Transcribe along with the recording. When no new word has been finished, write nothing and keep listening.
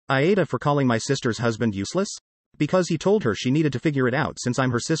AITA for calling my sister's husband useless? Because he told her she needed to figure it out since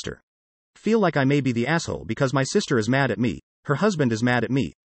I'm her sister. Feel like I may be the asshole because my sister is mad at me, her husband is mad at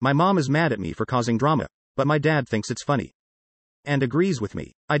me, my mom is mad at me for causing drama, but my dad thinks it's funny. And agrees with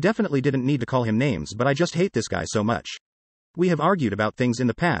me. I definitely didn't need to call him names, but I just hate this guy so much. We have argued about things in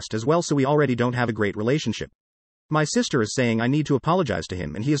the past as well, so we already don't have a great relationship. My sister is saying I need to apologize to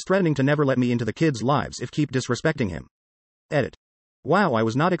him, and he is threatening to never let me into the kids' lives if keep disrespecting him. Edit. Wow, I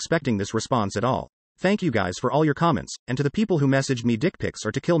was not expecting this response at all. Thank you guys for all your comments, and to the people who messaged me dick pics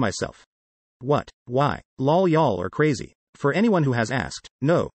or to kill myself. What? Why? Lol, y'all are crazy. For anyone who has asked,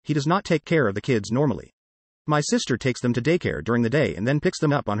 no, he does not take care of the kids normally. My sister takes them to daycare during the day and then picks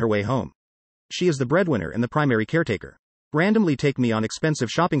them up on her way home. She is the breadwinner and the primary caretaker. Randomly take me on expensive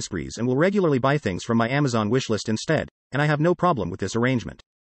shopping sprees and will regularly buy things from my Amazon wishlist instead, and I have no problem with this arrangement.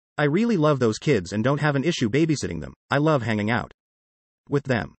 I really love those kids and don't have an issue babysitting them. I love hanging out with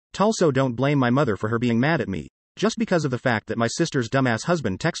them. Also, don't blame my mother for her being mad at me, just because of the fact that my sister's dumbass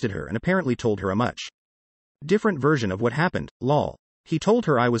husband texted her and apparently told her a much different version of what happened, lol. He told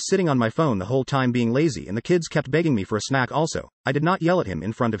her I was sitting on my phone the whole time being lazy and the kids kept begging me for a snack also. I did not yell at him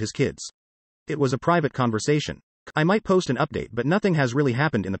in front of his kids. It was a private conversation. I might post an update, but nothing has really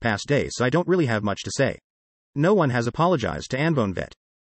happened in the past day, so I don't really have much to say. No one has apologized to Anvonvet.